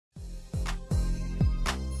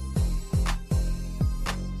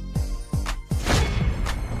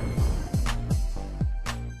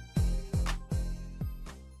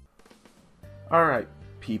Alright,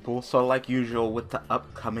 people, so like usual with the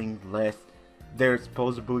upcoming list, there's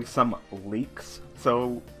supposedly some leaks,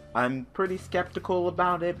 so I'm pretty skeptical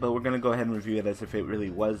about it, but we're gonna go ahead and review it as if it really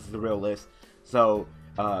was the real list. So,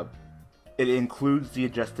 it includes the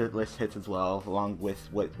adjusted list hits as well, along with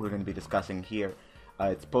what we're going to be discussing here.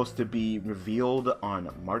 It's supposed to be revealed on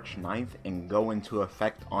March 9th and go into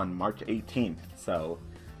effect on March 18th. So,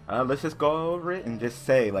 let's just go over it and just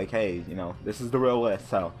say, like, hey, you know, this is the real list,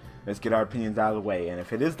 so let's get our opinions out of the way. And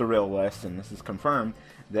if it is the real list and this is confirmed,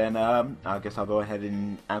 then I guess I'll go ahead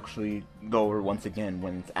and actually go over it once again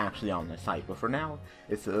when it's actually on the site. But for now,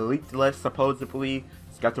 it's a leaked list, supposedly.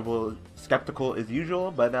 Skeptical as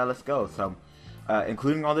usual, but let's go. So,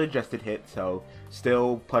 including all the adjusted hits, so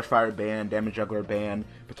still Plushfire banned, Damage Juggler banned,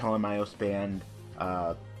 Ptolemaeus banned,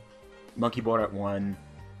 Monkey Board at 1,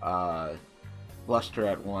 Luster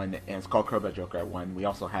at 1, and Skullcrobat Joker at 1. We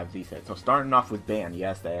also have these hits. So starting off with banned,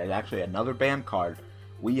 yes, there's actually another banned card.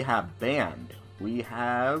 We have banned. We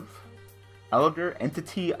have Elder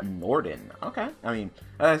Entity Norden. Okay, I mean,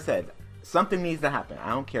 as I said, something needs to happen. I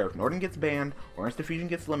don't care if Norden gets banned or Insta-Fusion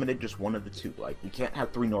gets limited, just one of the two. Like, we can't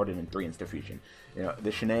have 3 Norden and 3 Insta-Fusion. You know,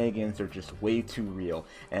 the shenanigans are just way too real.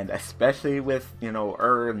 And especially with, you know,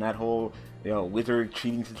 and that whole, you know, wizard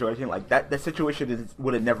cheating situation, like, that situation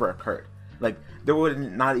would have never occurred. Like, there would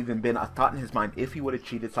have not even been a thought in his mind, if he would have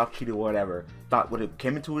cheated, soft cheated, or whatever, thought would have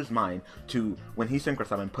came into his mind to, when he Synchro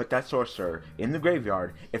Summoned, put that Sorcerer in the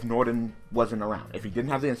graveyard if Norden wasn't around. If he didn't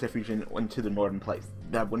have the Insta-Fusion into the Norden place,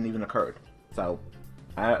 that wouldn't even occurred. So,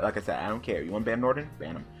 like I said, I don't care. You want to ban Norden?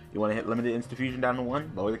 Ban him. You want to hit limited Insta-Fusion down to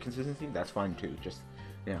 1? Lower the consistency? That's fine too. Just,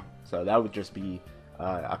 you know, so that would just be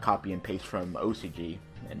a copy and paste from OCG.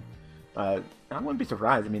 And I wouldn't be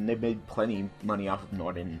surprised. I mean, they've made plenty money off of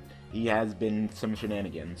Norden. He has been some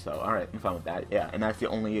shenanigans, so alright, I'm fine with that. Yeah, and that's the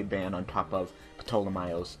only ban on top of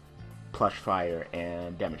Ptolemaeus, Plushfire,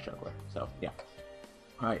 and Damage Juggler. So, yeah.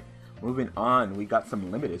 Alright, moving on, we got some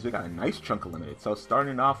limiteds. We got a nice chunk of limited. So,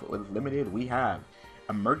 starting off with limited, we have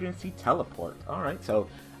Emergency Teleport. Alright, so,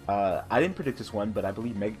 I didn't predict this one, but I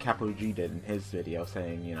believe Mega Capital G did in his video,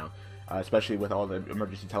 saying, you know, especially with all the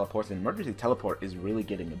emergency teleports, and emergency teleport is really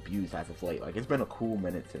getting abused as of late. Like, it's been a cool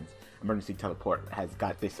minute since emergency teleport has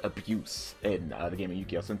got this abuse in the game of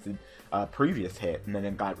Yu-Gi-Oh! Since the previous hit, and then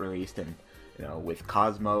it got released, and you know, with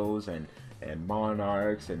Cosmos and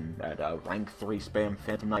Monarchs and rank 3 spam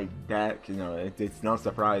Phantom Knight deck, you know, it's no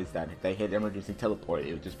surprise that if they hit emergency teleport,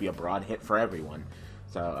 it would just be a broad hit for everyone.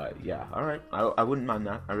 So yeah, all right, I wouldn't mind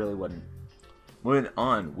that. I really wouldn't. Moving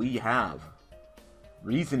on, we have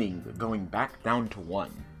Reasoning going back down to 1.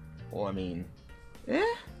 Well, I mean,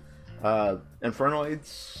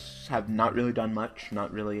 Infernoids have not really done much,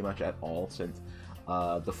 not really much at all since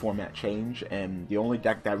the format change, and the only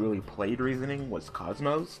deck that really played Reasoning was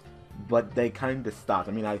Cosmos, but they kind of stopped.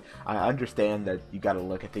 I mean, I understand that you got to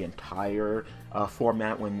look at the entire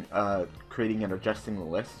format when creating and adjusting the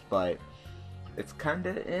list, but it's kind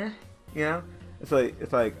of you know?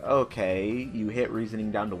 It's like, okay, you hit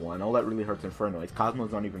Reasoning down to 1. All that really hurts Infernoids.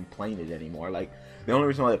 Cosmos aren't even playing it anymore. Like, the only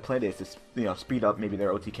reason why they played it is to, you know, speed up maybe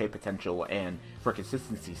their OTK potential and for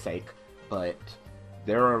consistency's sake, but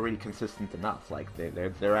they're already consistent enough. Like,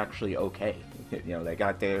 they're actually okay. You know, they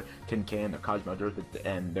got their Tin Can, their Cosmos,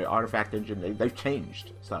 and their Artifact Engine, they've changed.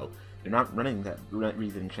 So, they're not running that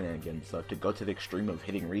Reasoning shenanigans. So, to go to the extreme of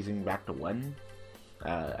hitting Reasoning back to 1,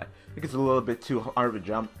 I think it's a little bit too hard of a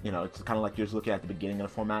jump. You know, it's kind of like you're just looking at the beginning of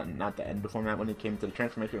the format and not the end of the format when it came to the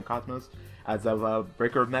transformation of Cosmos as of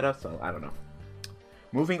Breaker of Meta, so I don't know.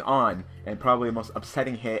 Moving on, and probably the most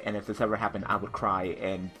upsetting hit, and if this ever happened, I would cry,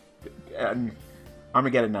 and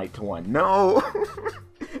Armageddon Knight to 1. No!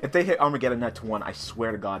 If they hit Armageddon Knight to 1, I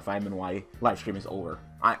swear to God, Vitamin Y livestream is over.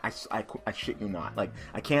 I shit you not. Like,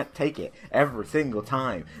 I can't take it. Every single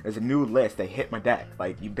time there's a new list, they hit my deck.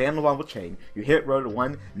 Like, you ban the Wobble Chain, you hit Road to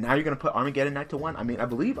 1, now you're gonna put Armageddon Knight to 1? I mean, I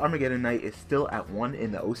believe Armageddon Knight is still at 1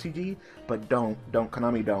 in the OCG, but don't,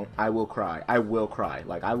 Konami, don't. I will cry. I will cry.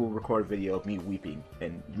 Like, I will record a video of me weeping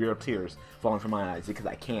and real tears falling from my eyes because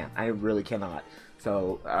I can't. I really cannot.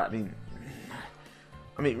 So, I mean,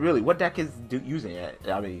 really, what deck is using it?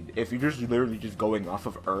 I mean, if you're just literally just going off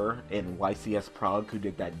of in YCS Prague, who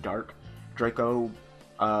did that Dark Draco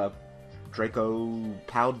Pal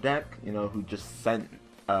deck, you know, who just sent,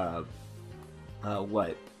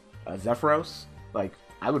 Zephyros? Like,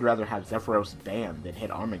 I would rather have Zephyros banned than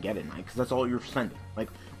hit Armageddon Knight, because that's all you're sending.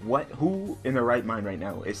 Like, who in their right mind right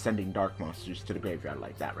now is sending Dark Monsters to the graveyard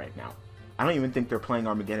like that right now? I don't even think they're playing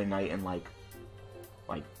Armageddon Knight in, like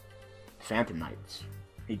Phantom Knights.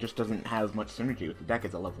 He just doesn't have much synergy with the deck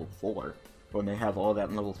as a level 4 when they have all that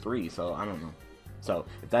in level 3, so I don't know. So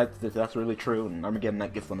if that's really true and Armageddon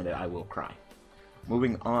Knight gets limited, I will cry.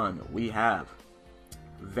 Moving on, we have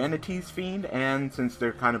Vanity's Fiend, and since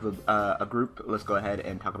they're kind of a group, let's go ahead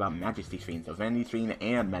and talk about Majesty's Fiend. So Vanity's Fiend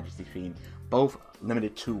and Majesty's Fiend, both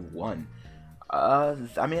limited to 1.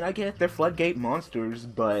 I mean, I get they're floodgate monsters,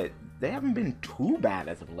 but they haven't been too bad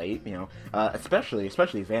as of late, you know. Especially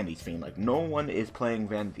Vanity's Fiend. Like, no one is playing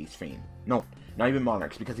Vanity's Fiend. No, not even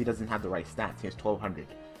Monarchs, because he doesn't have the right stats. He has 1200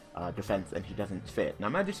 defense, and he doesn't fit. Now,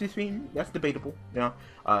 Majesty's Fiend, that's debatable, you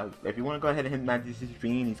know. If you want to go ahead and hit Majesty's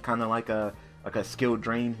Fiend, he's kind of like a skill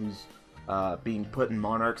drain who's being put in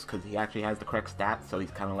Monarchs because he actually has the correct stats, so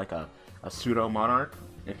he's kind of like a pseudo Monarch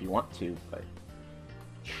if you want to, but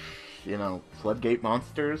you know, floodgate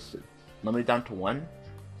monsters limited down to 1,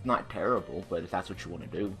 it's not terrible, but if that's what you want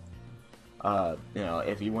to do, you know,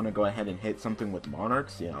 if you want to go ahead and hit something with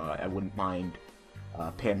Monarchs, you know, I wouldn't mind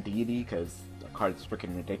Pandeity, because the card's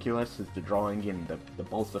freaking ridiculous. It's the drawing and the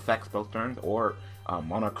both effects both turns, or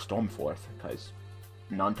Monarch Stormforth, because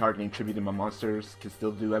non-targeting tribute to my monsters can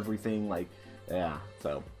still do everything, like, yeah,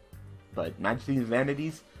 so. But Majesty's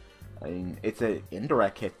Vanities, I mean, it's an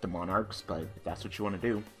indirect hit to Monarchs, but if that's what you want to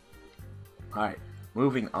do. Alright,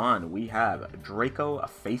 moving on, we have Draco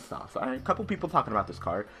Face-Off. Alright, a couple people talking about this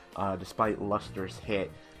card, despite Luster's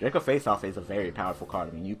hit. Draco Face-Off is a very powerful card.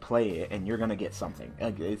 I mean, you play it, and you're going to get something.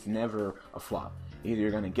 It's never a flop. Either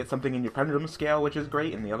you're going to get something in your Pendulum Scale, which is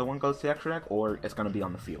great, and the other one goes to extra deck, or it's going to be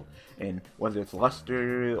on the field. And whether it's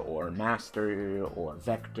Luster, or Master, or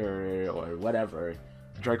Vector, or whatever,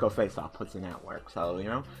 Draco Face-Off puts in that work. So, you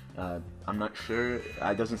know, I'm not sure.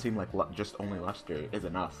 It doesn't seem like just only Luster is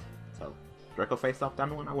enough. So, Draco Face-Off down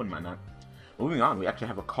to 1, I wouldn't mind that. Moving on, we actually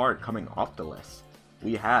have a card coming off the list.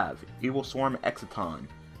 We have Evil Swarm Exciton.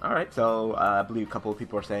 Alright, so I believe a couple of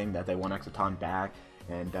people are saying that they want Exciton back,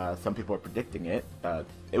 and some people are predicting it.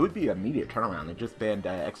 It would be an immediate turnaround. They just banned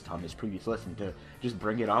Exciton this previous list, and to just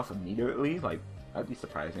bring it off immediately, like, that'd be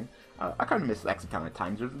surprising. I kind of miss Exciton at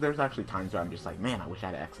times. There's actually times where I'm just like, man, I wish I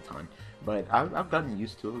had Exciton. But I've gotten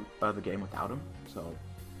used to the game without him, so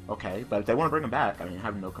okay. But if they want to bring him back, I mean, I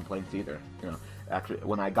have no complaints either. You know, actually,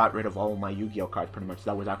 when I got rid of all of my Yu-Gi-Oh cards, pretty much,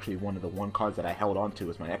 that was actually one of the cards that I held on to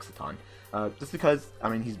was my Exciton. Just because, I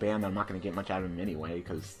mean, he's banned, I'm not going to get much out of him anyway,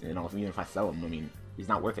 because, you know, even if I sell him, I mean, he's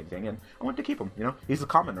not worth anything, and I want to keep him, you know? He's a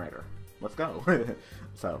common writer. Let's go.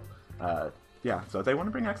 So, yeah, so if they want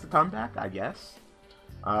to bring Exciton back, I guess.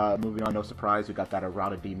 Moving on, no surprise, we got that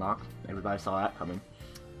Errata Demock. Everybody saw that coming.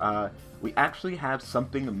 We actually have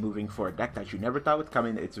something moving for a deck that you never thought was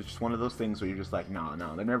coming. It's just one of those things where you're just like, no,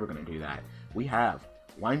 they're never going to do that. We have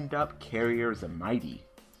Wind Up Carriers and Mighty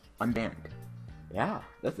unbanned. Yeah,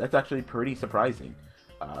 that's actually pretty surprising.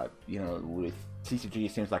 You know, with TCG,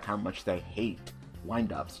 it seems like how much they hate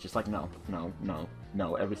wind-ups. Just like, no.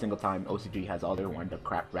 Every single time OCG has all their wind-up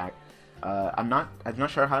crap back. I'm not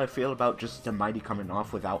sure how I feel about just the Mighty coming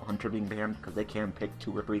off without Hunter being banned, because they can pick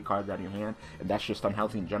 2 or 3 cards out of your hand, and that's just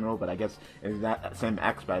unhealthy in general. But I guess in that same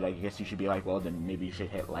aspect, I guess you should be like, well, then maybe you should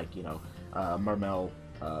hit, like, you know, Mermel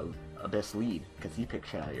Abyss Lead, because he picks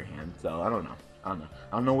shit out of your hand. So I don't know. I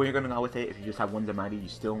don't know where you're gonna go with it. If you just have one Mighty, you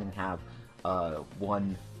still only have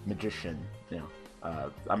 1 Magician. You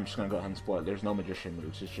know, I'm just gonna go ahead and spoil it. There's no Magician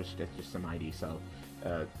moves. It's just a Mighty. So,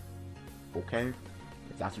 okay,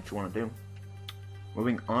 if that's what you want to do.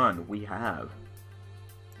 Moving on, we have.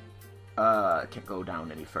 Can't go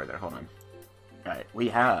down any further. Hold on. All right, we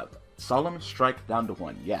have Solemn Strike down to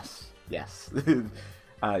 1. Yes.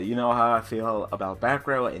 You know how I feel about back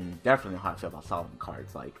row, and definitely how I feel about Solemn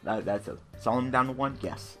cards. Like, that's a Solemn down to 1,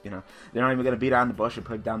 yes. You know, they're not even going to beat out in the bush and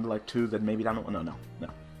put it down to like 2, then maybe down to 1. No.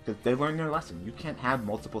 Because they learned their lesson. You can't have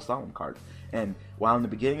multiple Solemn cards. And while in the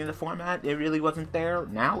beginning of the format, it really wasn't there,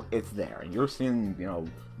 now it's there. And you're seeing, you know,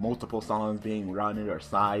 multiple Solemns being run at our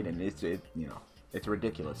side, and you know, it's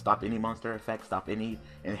ridiculous. Stop any monster effect, stop any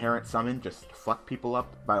inherent summon, just fuck people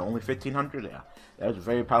up by only 1500. Yeah, that was a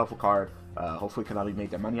very powerful card. Hopefully Konami made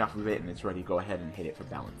their money off of it, and it's ready to go ahead and hit it for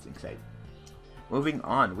balancing sake. Moving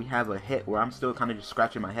on, we have a hit where I'm still kind of just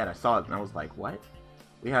scratching my head. I saw it and I was like, what?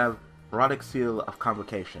 We have Erotic Seal of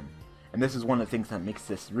Convocation. And this is one of the things that makes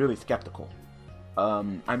this really skeptical.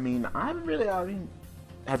 I mean,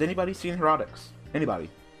 has anybody seen Herotics? Anybody?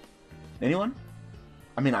 Anyone?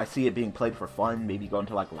 I mean, I see it being played for fun, maybe going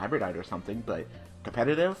to like Labradite or something, but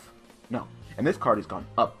competitive? No. And this card has gone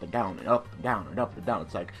up and down and up and down and up and down.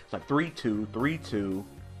 It's like 3-2, 3-2,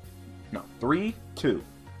 no, 3-2,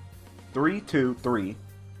 3-2, 3,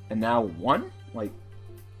 and now 1? Like,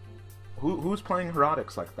 who's playing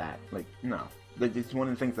Herotics like that? Like, no. It's one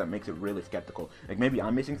of the things that makes it really skeptical. Like, maybe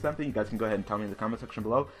I'm missing something. You guys can go ahead and tell me in the comment section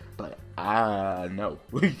below. But, no.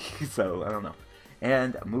 So, I don't know.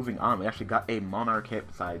 And moving on, we actually got a Monarch hit.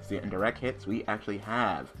 Besides the indirect hits, we actually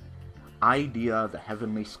have Idea the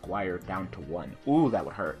Heavenly Squire down to 1. Ooh, that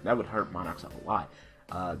would hurt. That would hurt Monarchs a lot.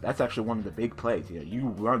 That's actually one of the big plays. You know, you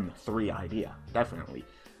run 3 Idea, definitely.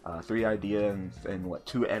 3 Idea and what,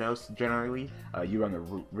 2 Edos generally. You run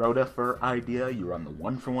the Rhoda for Idea. You run the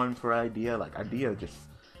 1-for-1 for Idea. Like, Idea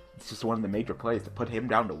it's just one of the major plays. To put him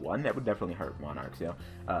down to 1, that would definitely hurt Monarchs. You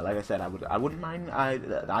know, like I said, I wouldn't mind.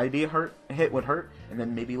 The Idea hit would hurt, and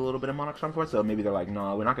then maybe a little bit of Monarchs on 4. So maybe they're like,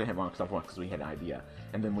 no, we're not gonna hit Monarchs on 4 because we hit Idea,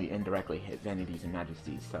 and then we indirectly hit Vanities and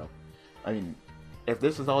Majesties. So, I mean, if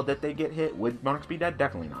this is all that they get hit, would Monarchs be dead?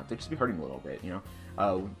 Definitely not. They'd just be hurting a little bit, you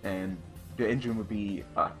know. And the engine would be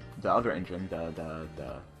the other engine,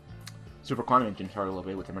 the Super Quantum engine, hurt a little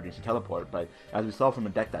bit with Emergency Teleport. But as we saw from a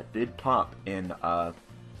deck that did top in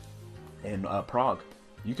Prague,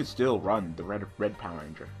 you could still run the red Power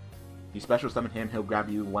Ranger. You special summon him, he'll grab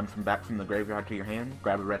you 1 from back from the graveyard to your hand,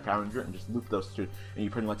 grab a red Power Ranger, and just loop those 2, and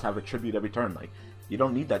you pretty much have a tribute every turn. Like, you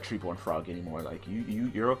don't need that Treeborn Frog anymore. Like,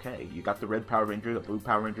 you're okay. You got the red Power Ranger, the blue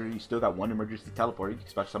Power Ranger, you still got 1 emergency teleport, you can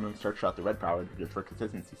special summon and search out the red Power Ranger just for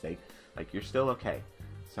consistency's sake. Like, you're still okay.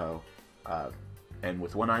 So, and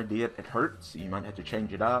with 1 Idea, it hurts. You might have to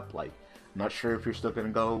change it up. Like, I'm not sure if you're still gonna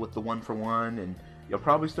go with the 1-for-1, and you'll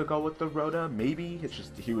probably still go with the Rhoda, maybe. It's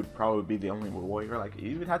just, he would probably be the only warrior. Like,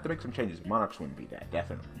 you would have to make some changes. Monarchs wouldn't be that,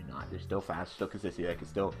 definitely not. They're still fast, still consistent, they can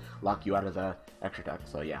still lock you out of the extra deck,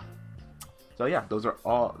 so yeah. So yeah, those are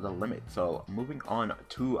all the limits. So, moving on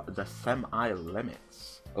to the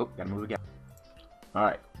semi-limits. Oh, gotta move again.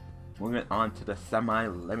 Alright, moving on to the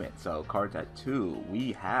semi-limit. So, cards at 2,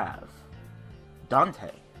 we have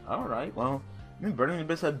Dante. Alright, well, I mean, Burning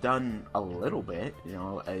Abyss have done a little bit, you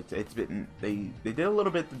know. It's been, they did a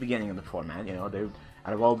little bit at the beginning of the format, you know. They,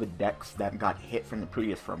 out of all the decks that got hit from the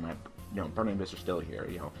previous format, you know, Burning Abyss are still here,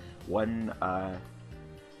 you know. One,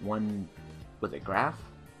 was it Graph?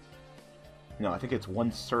 No, I think it's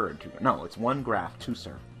 1 Sir and 2, no, it's 1 Graph, 2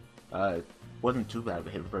 Sir. Wasn't too bad of a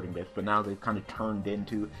hit with Burning Abyss, but now they've kind of turned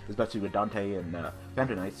into, especially with Dante and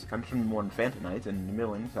Phantom Knights, kind of turned more than Phantom Knights and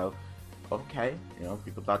Milling, so okay, you know,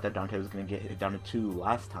 people thought that Dante was going to get hit down to 2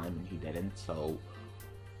 last time, and he didn't, so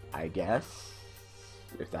I guess,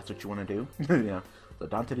 if that's what you want to do, you know, so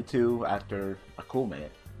Dante to 2 after a cool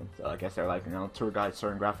minute, so I guess they're like, you know, Tour Guide,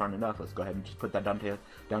 Sir, and Graph aren't enough, let's go ahead and just put that Dante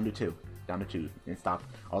down to 2, and stop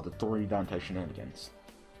all the 3 Dante shenanigans.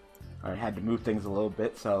 I had to move things a little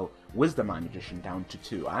bit, so Wisdom Eye Magician down to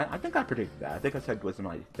 2, I think I predicted that, I think I said Wisdom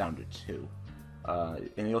Eye down to 2,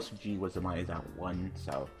 in the OCG, Wisdom Eye is at 1,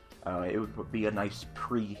 so it would be a nice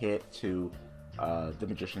pre-hit to the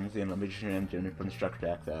Magicians, you know, Magician engine from the structure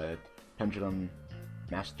deck. The Pendulum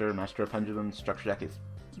Master of Pendulum structure deck is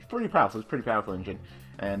pretty powerful. It's a pretty powerful engine,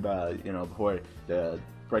 and you know, before the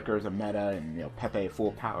Breakers and meta and, you know, Pepe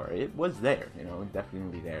full power, it was there, you know,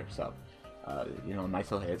 definitely there. So you know,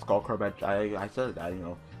 nice little hit. Skullcrobat, I said that, you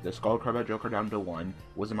know, the Skullcrobat Joker down to 1,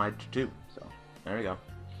 Wisdom Eye to 2. So there we go.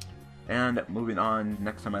 And moving on,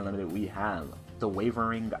 next time I limited, we have the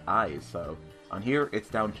Wavering Eyes. So on here, it's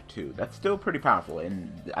down to 2. That's still pretty powerful,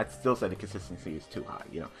 and I'd still say the consistency is too high.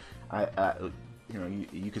 You know, you know,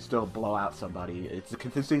 you can still blow out somebody. It's the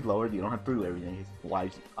consistency lowered. You don't have 3 everything.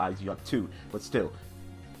 Wise Eyes, you have 2, but still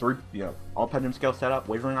 3. You know, all Pendulum Scale setup.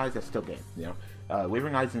 Wavering Eyes, that's still game. You know,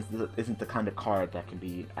 Wavering Eyes isn't the kind of card that can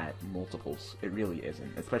be at multiples. It really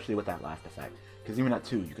isn't, especially with that last effect. Because even at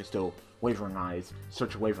 2, you can still Wavering Eyes,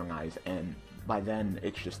 search Wavering Eyes, and by then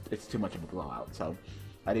it's too much of a blowout. So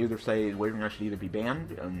I'd either say Wavering Eyes should either be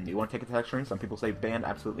banned, and you want to take it to extreme. Some people say banned,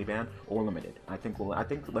 absolutely banned, or limited. I think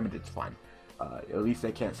limited's fine. At least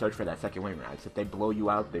they can't search for that second Wavering Eyes. If they blow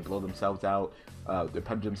you out, they blow themselves out. The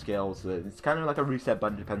Pendulum Scales, it's kind of like a reset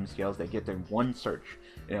button to Pendulum Scales. They get their 1 search.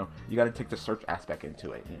 You know, you got to take the search aspect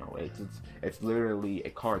into it. You know, it's literally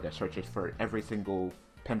a card that searches for every single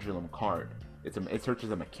Pendulum card. It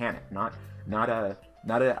searches a mechanic, not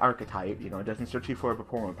an archetype. You know, it doesn't search you for a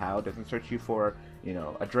Performance Pal, it doesn't search you for, you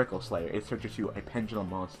know, a Draco Slayer. It searches you a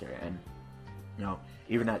Pendulum monster, and, you know,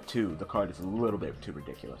 even at 2, the card is a little bit too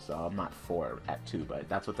ridiculous, so I'm not for at 2, but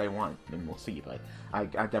that's what they want, and we'll see. But I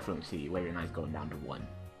definitely see Wavering Eyes going down to 1,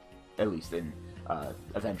 at least in,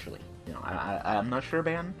 eventually. You know, I'm not sure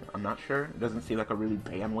ban. I'm not sure. It doesn't seem like a really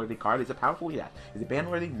ban-worthy card. Is it powerful? Yeah. Is it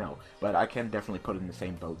ban-worthy? No. But I can definitely put it in the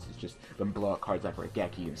same boats. It's just them blow-out cards like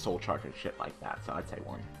Regeki and Soul Charger and shit like that, so I'd say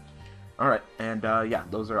 1. Alright, and yeah,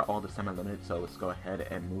 those are all the semi-limited, so let's go ahead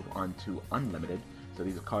and move on to unlimited. So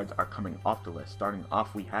these cards are coming off the list. Starting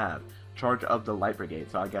off, we have Charge of the Light Brigade.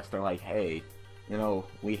 So I guess they're like, hey, you know,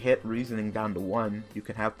 we hit Reasoning down to 1. You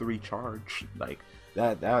can have 3 charge. Like,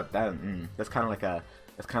 that's kind of like a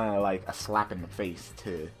it's kind of like a slap in the face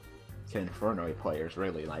to Inferno players,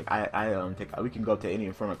 really. Like, I don't think we can go to any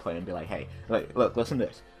Inferno player and be like, hey, like, look, listen to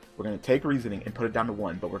this. We're gonna take reasoning and put it down to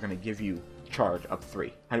 1, but we're gonna give you charge up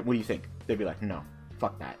 3. What do you think? They'd be like, no,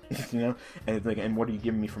 fuck that, you know. And it's like, and what are you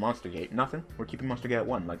giving me for Monster Gate? Nothing. We're keeping Monster Gate at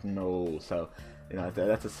 1. Like, no. So, you know,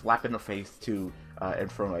 that's a slap in the face to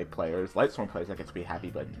Inferno players. Lightsworn players, I guess, be happy,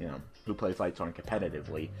 but you know, who plays Lightsworn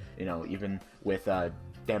competitively? You know, even with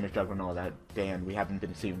Damage Juggle and all that, Dan, we haven't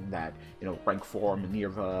been seeing that, you know, rank 4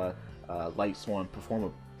 Minerva, Lightsworn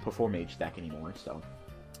perform Mage stack anymore. So,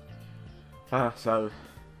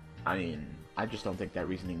 I mean, I just don't think that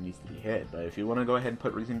reasoning needs to be hit. But if you want to go ahead and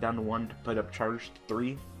put reasoning down to 1 to put up charge to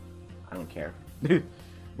 3, I don't care.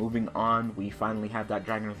 Moving on, we finally have that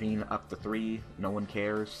Dragon Ravine up to 3. No one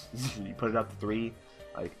cares. You put it up to 3.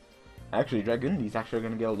 Like, actually, Dragonity's actually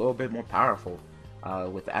going to get a little bit more powerful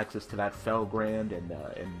with access to that Felgrand and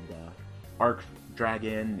Arc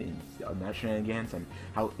Dragon and that shenanigans, and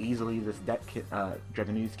how easily this deck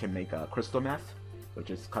Dragonity's can make Crystal Meth, which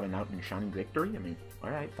is coming out in Shining Victory. I mean,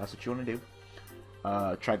 alright, that's what you want to do.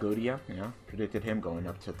 Tragodia, you know, predicted him going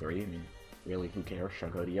up to 3. I mean, really, who cares?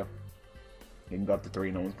 Tragodia. He can go up to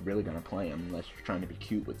 3, no one's really going to play him unless you're trying to be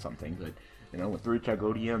cute with something. But, you know, with 3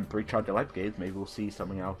 Tragodia and 3 Charge of Life Gates, maybe we'll see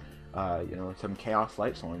something out, you know, some Chaos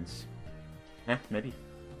Lightsworns. Maybe.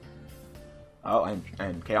 Oh,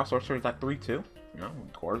 and Chaos Sorcerer's at 3 too. You know,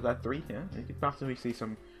 Core's at 3, yeah. You could possibly see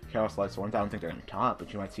some Chaos Lightsworns. I don't think they're in top,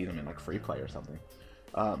 but you might see them in, like, free play or something.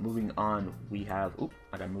 Moving on, we have... Oop,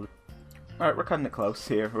 I gotta move. Alright, we're cutting it close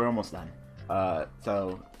here. We're almost done.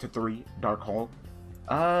 So, to 3, Dark Hole.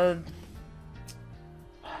 I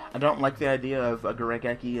don't like the idea of a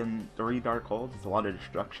Goregeki and 3 Dark Holes. It's a lot of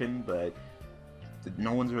destruction, but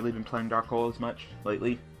no one's really been playing Dark Hole as much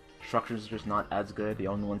lately. Destruction's just not as good. The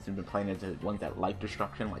only ones who've been playing are the ones that like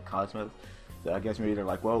destruction, like Cosmos. So I guess maybe they're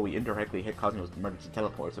like, well, we indirectly hit Cosmos with emergency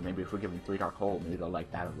teleport, so maybe if we give them 3 Dark Hole, maybe they'll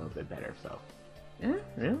like that a little bit better. So,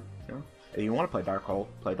 yeah. If you want to play Dark Hole,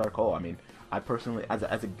 play Dark Hole. I mean, I personally, as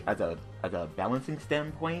a balancing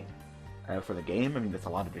standpoint for the game, I mean, that's a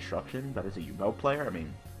lot of destruction. But as a Yubel player, I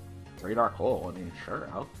mean, 3 Dark Hole. I mean, sure,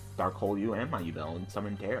 I'll Dark Hole you and my Yubel and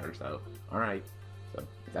summon Terror. So, all right. So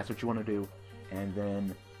if that's what you want to do, and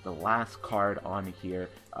then the last card on here,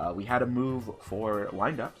 we had a move for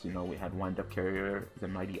windups. You know, we had windup carrier, the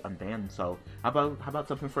mighty unbanned. So how about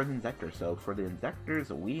something for the Inzector? So for the Inzectors,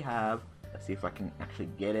 we have. Let's see if I can actually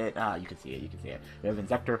get it. You can see it. You can see it. We have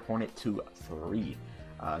Inzector Hornet 2/3.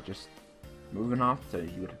 Just moving off, so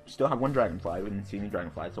you would still have 1 Dragonfly. We didn't see any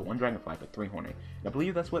Dragonfly, so 1 Dragonfly but 3 Hornet. And I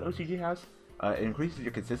believe that's what OCG has. It increases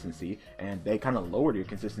your consistency, and they kind of lowered your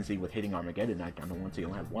consistency with hitting Armageddon Knight down to 1, so you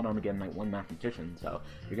only have 1 Armageddon Knight, 1 Mathematician, so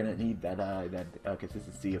you're going to need that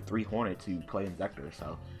consistency of 3 Hornet to play Inzector.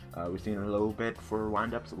 So we've seen a little bit for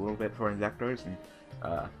windups, a little bit for Inzectors, and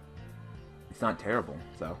it's not terrible.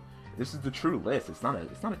 So this is the true list. It's not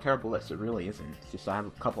a terrible list. It really isn't. It's just I have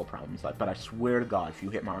a couple of problems. Like, but I swear to God, if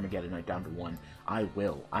you hit my Armageddon Knight down to 1, I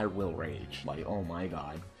will rage. Like, oh my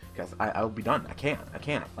God, because I'll be done. I can't.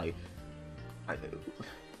 Like,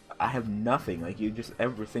 I have nothing. Like, you just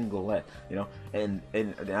every single list, you know. And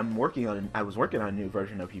I was working on a new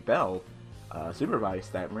version of Yubel,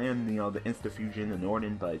 Supervised, that ran, you know, the Insta Fusion and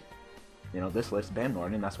Norden, but you know, this list banned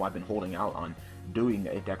Norden. That's why I've been holding out on doing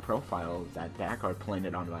a deck profile of that deck or playing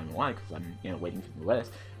it on MY, because I'm, you know, waiting for the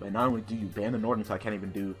list. But not only do you ban the Norden, so I can't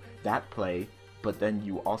even do that play, but then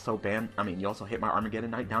you also you also hit my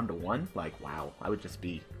Armageddon Knight down to 1. Like, wow, I would just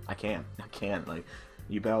be, I can't, like,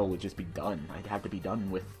 Yubel would just be done. I'd have to be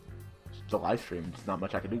done with the live stream. There's not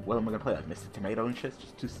much I can do. What am I gonna play? Like Mr. Tomato and shit? It's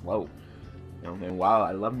just too slow. You know, and while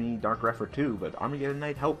I love me Dark Refer too, but Armageddon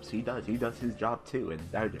Knight helps. He does his job too, and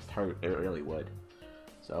that would just hurt. It really would.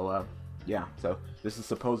 So, yeah. So this is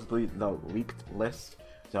supposedly the leaked list.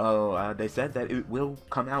 So they said that it will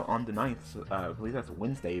come out on the 9th. I believe that's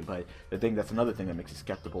Wednesday. But that's another thing that makes you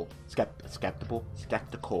skeptical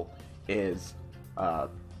is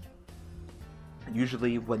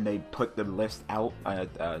usually when they put the list out,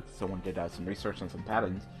 someone did some research on some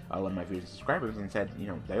patterns, one of my viewers and subscribers, and said, you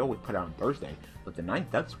know, they always put it on Thursday, but the 9th,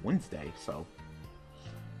 that's Wednesday, so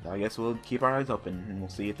I guess we'll keep our eyes open, and we'll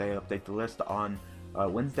see if they update the list on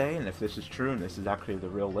Wednesday, and if this is true, and this is actually the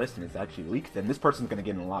real list, and it's actually leaked, then this person's going to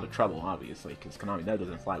get in a lot of trouble, obviously, because Konami, that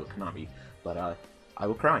doesn't fly with Konami, but I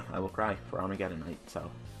will cry for Armageddon Knight, so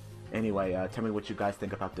Anyway, tell me what you guys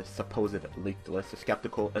think about this supposed leaked list.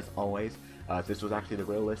 Skeptical as always. If this was actually the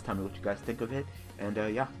real list, tell me what you guys think of it. And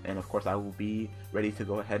yeah, and of course I will be ready to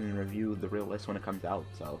go ahead and review the real list when it comes out.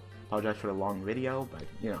 So apologize for the long video, but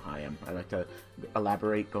you know how I am. I like to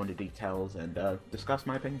elaborate, go into details, and discuss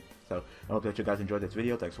my opinion. So I hope that you guys enjoyed this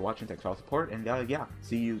video. Thanks for watching, thanks for all the support, and yeah,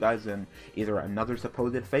 see you guys in either another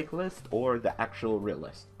supposed fake list or the actual real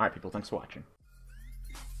list. Alright people, thanks for watching.